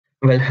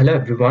Well, hello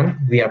everyone.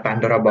 We are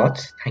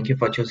Pandorabots. Thank you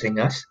for choosing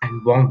us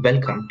and warm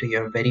welcome to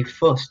your very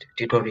first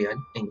tutorial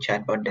in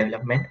chatbot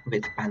development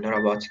with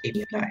Pandorabots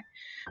API.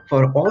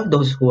 For all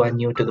those who are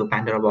new to the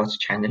Pandorabots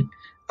channel,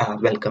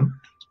 welcome.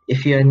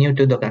 If you are new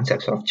to the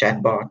concepts of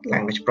chatbot,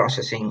 language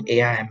processing,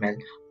 AI/ML,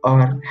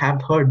 or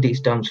have heard these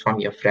terms from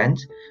your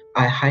friends,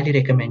 I highly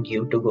recommend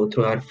you to go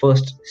through our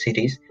first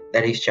series,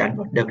 that is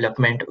chatbot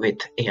development with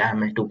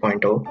AI/ML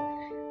 2.0.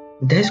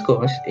 This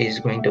course is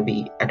going to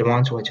be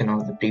advanced version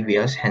of the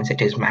previous, hence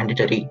it is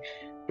mandatory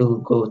to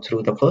go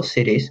through the first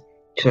series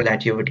so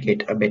that you would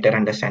get a better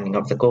understanding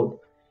of the code.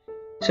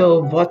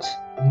 So what's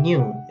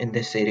new in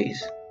this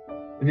series?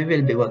 We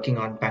will be working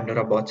on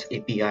Pandorabots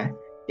API.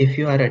 If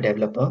you are a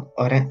developer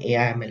or an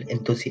AI/ML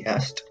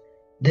enthusiast,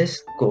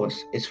 this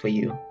course is for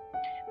you.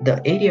 The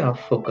area of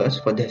focus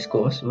for this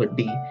course would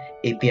be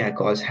API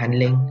calls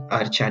handling,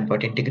 our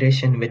chatbot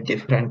integration with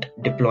different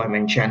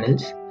deployment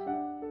channels.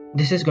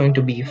 This is going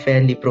to be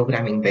fairly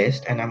programming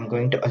based, and I'm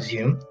going to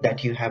assume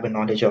that you have a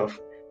knowledge of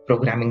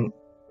programming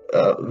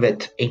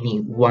with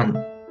any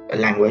one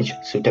language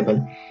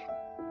suitable.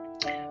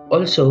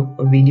 Also,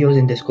 videos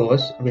in this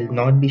course will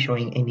not be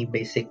showing any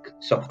basic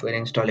software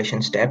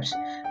installation steps,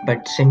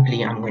 but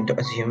simply I'm going to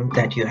assume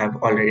that you have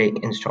already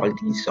installed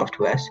these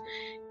softwares.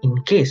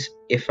 In case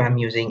if I'm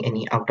using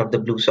any out of the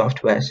blue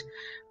softwares,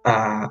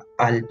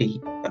 I'll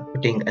be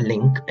putting a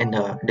link in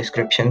the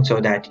description so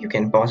that you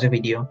can pause the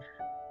video,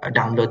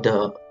 download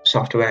the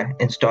software,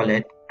 install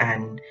it,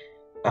 and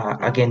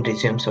again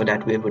resume so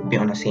that we would be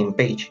on the same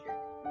page.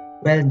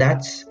 Well,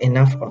 that's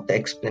enough of the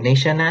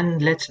explanation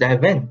and let's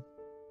dive in.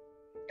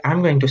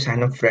 I'm going to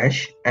sign up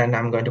fresh and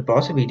I'm going to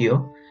pause the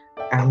video.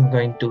 I'm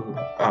going to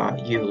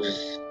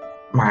use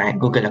my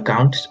Google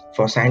accounts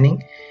for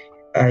signing.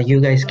 You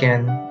guys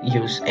can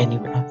use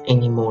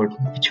any mode,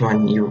 which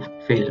one you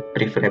feel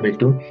preferable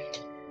to.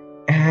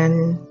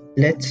 And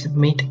let's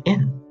meet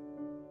in.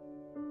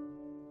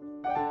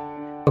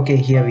 Okay,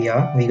 here we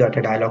are. We got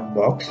a dialog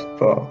box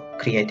for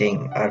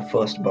creating our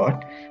first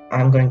bot.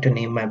 I'm going to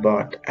name my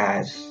bot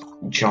as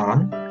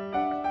John.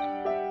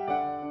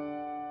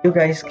 You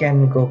guys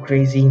can go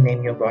crazy,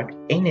 name your bot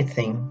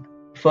anything.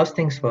 First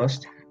things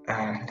first,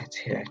 let's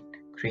hit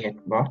create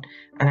bot,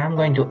 and I'm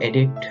going to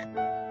edit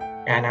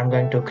and I'm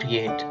going to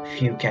create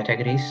few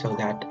categories so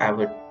that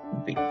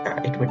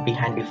it would be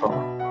handy for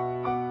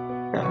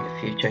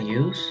future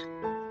use.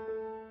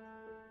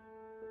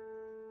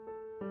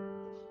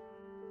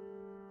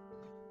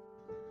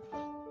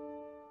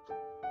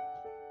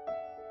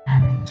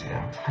 And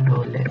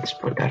hello, let's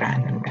put a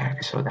random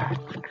tag so that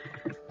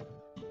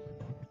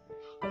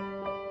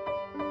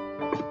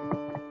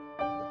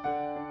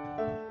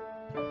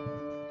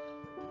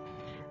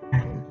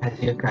as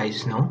you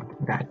guys know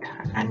that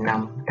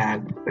random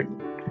tag would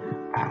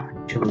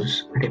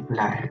choose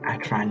reply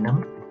at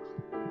random.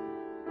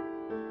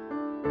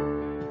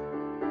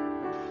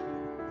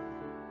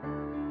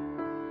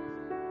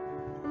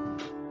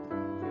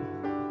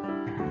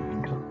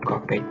 And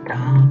copy it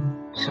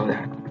down so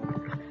that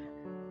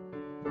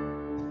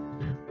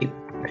it's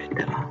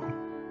better.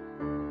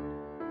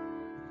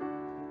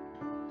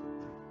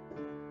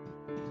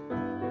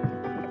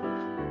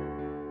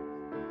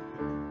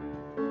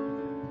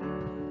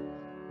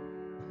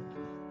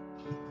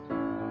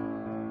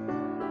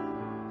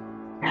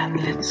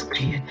 And let's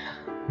create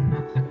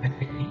another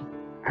category.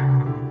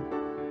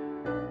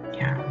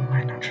 Yeah,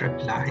 why not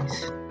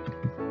replies?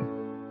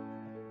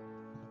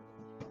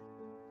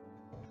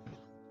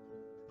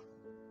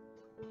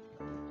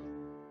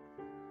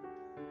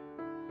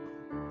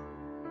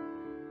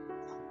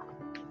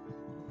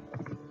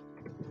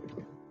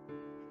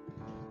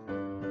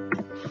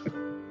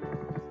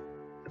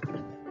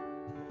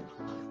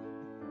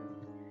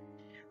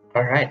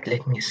 Alright,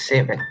 let me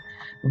save it.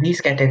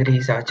 These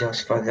categories are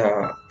just for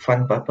the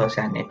fun purpose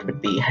and it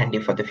would be handy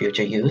for the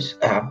future use.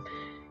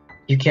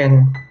 You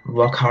can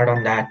work hard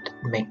on that,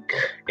 make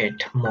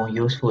it more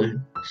useful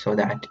so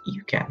that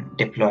you can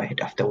deploy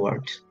it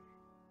afterwards.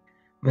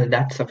 Well,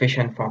 that's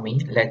sufficient for me.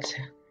 Let's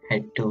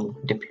head to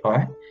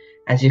deploy.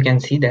 As you can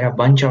see, there are a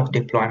bunch of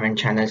deployment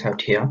channels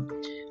out here.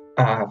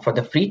 For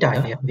the free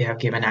tier, we have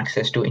given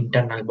access to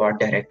internal bot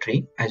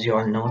directory. As you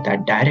all know,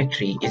 that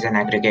directory is an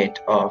aggregate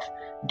of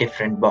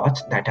different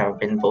bots that have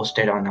been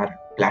posted on our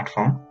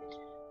platform.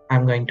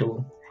 I'm going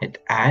to hit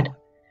add.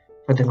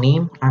 For the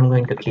name, I'm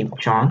going to keep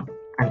John,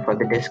 and for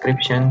the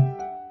description,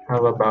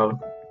 how about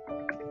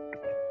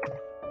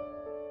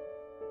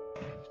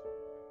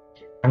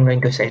I'm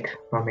going to set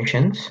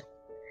permissions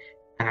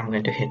and I'm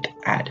going to hit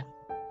add.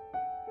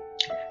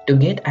 To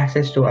get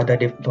access to other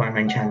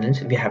deployment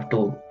channels, we have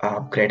to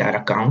upgrade our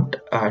account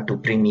to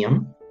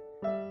premium.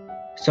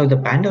 So the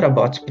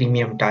Pandorabots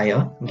premium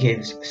tier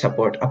gives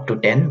support up to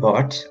 10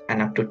 bots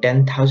and up to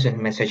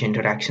 10,000 message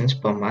interactions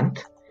per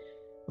month.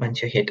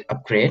 Once you hit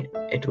upgrade,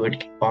 it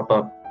would pop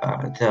up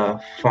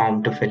the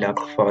form to fill up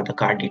for the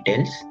card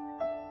details.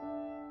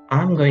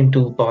 I'm going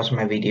to pause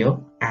my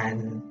video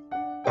and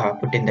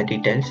put in the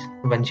details.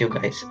 Once you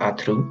guys are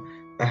through,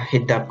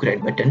 hit the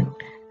upgrade button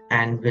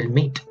and we'll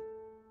meet.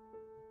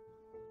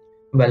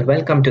 Well,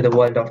 welcome to the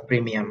world of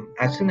premium.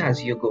 As soon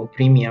as you go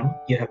premium,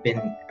 you have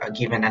been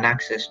given an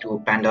access to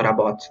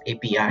Pandorabots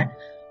API.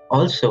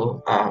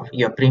 Also,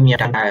 your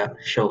premium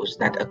shows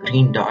that a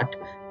green dot,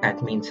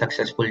 that means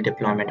successful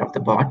deployment of the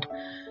bot.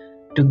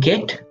 To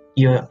get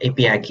your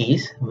API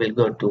keys, we'll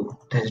go to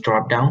this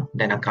drop down,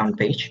 then account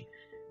page,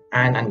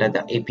 and under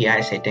the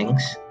API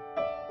settings,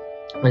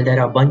 well, there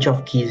are a bunch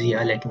of keys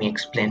here. Let me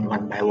explain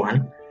one by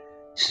one.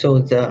 So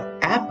the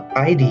app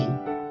ID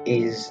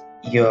is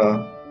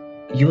your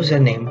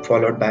username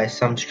followed by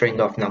some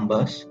string of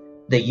numbers.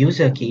 The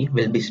user key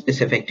will be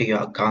specific to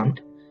your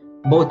account.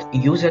 Both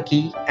user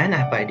key and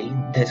app ID,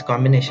 this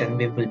combination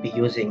we will be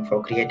using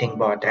for creating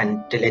bot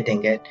and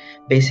deleting it.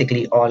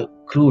 Basically all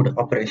CRUD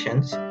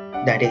operations,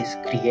 that is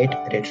create,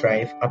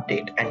 retrieve,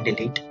 update and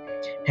delete.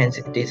 Hence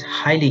it is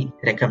highly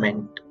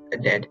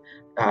recommended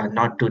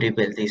not to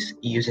reveal this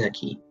user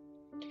key.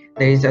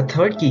 There is a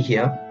third key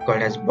here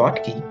called as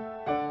bot key.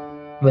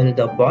 Well,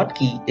 the bot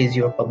key is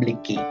your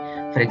public key.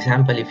 For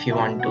example, if you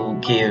want to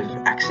give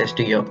access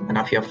to one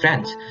of your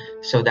friends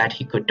so that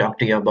he could talk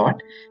to your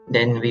bot,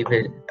 then we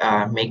will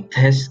make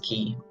this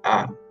key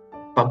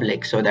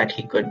public so that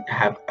he could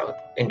have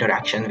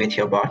interaction with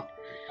your bot.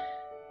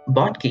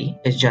 Bot key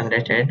is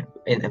generated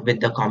with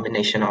the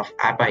combination of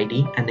app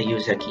ID and the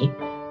user key.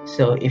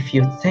 So if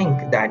you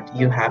think that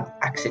you have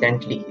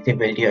accidentally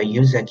revealed your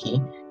user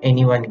key,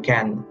 anyone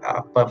can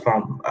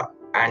perform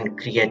and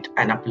create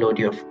and upload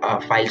your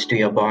files to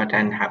your bot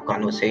and have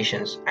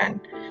conversations, and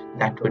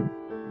that would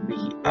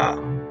be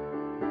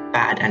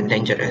bad and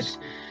dangerous.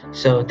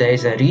 So there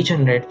is a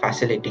regenerate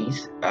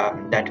facilities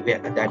that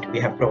we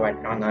have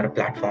provided on our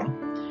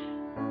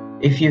platform.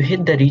 If you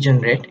hit the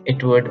regenerate,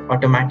 it would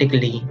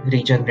automatically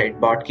regenerate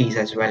bot keys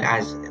as well,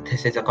 as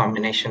this is a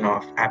combination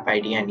of app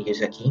ID and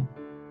user key.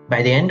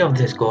 By the end of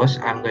this course,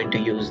 I'm going to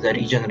use the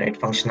regenerate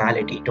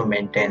functionality to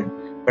maintain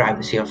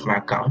privacy of my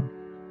account.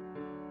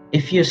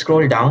 If you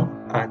scroll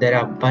down, there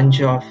are a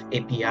bunch of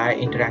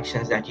API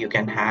interactions that you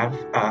can have,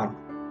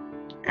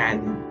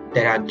 and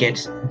there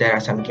are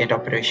some get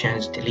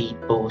operations,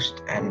 delete,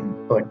 post,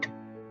 and put.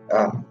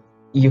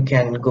 You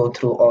can go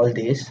through all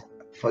these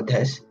for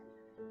this.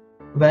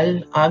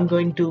 Well, I'm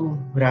going to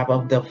wrap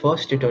up the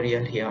first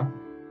tutorial here,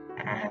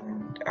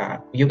 and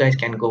you guys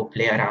can go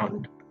play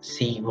around,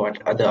 see what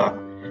other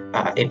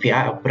API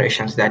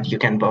operations that you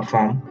can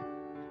perform.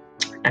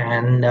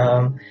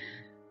 And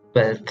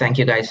well, thank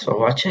you guys for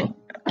watching.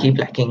 Keep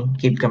liking,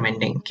 keep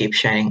commenting, keep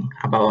sharing.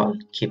 Above all,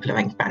 keep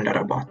loving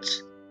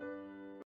Pandorabots.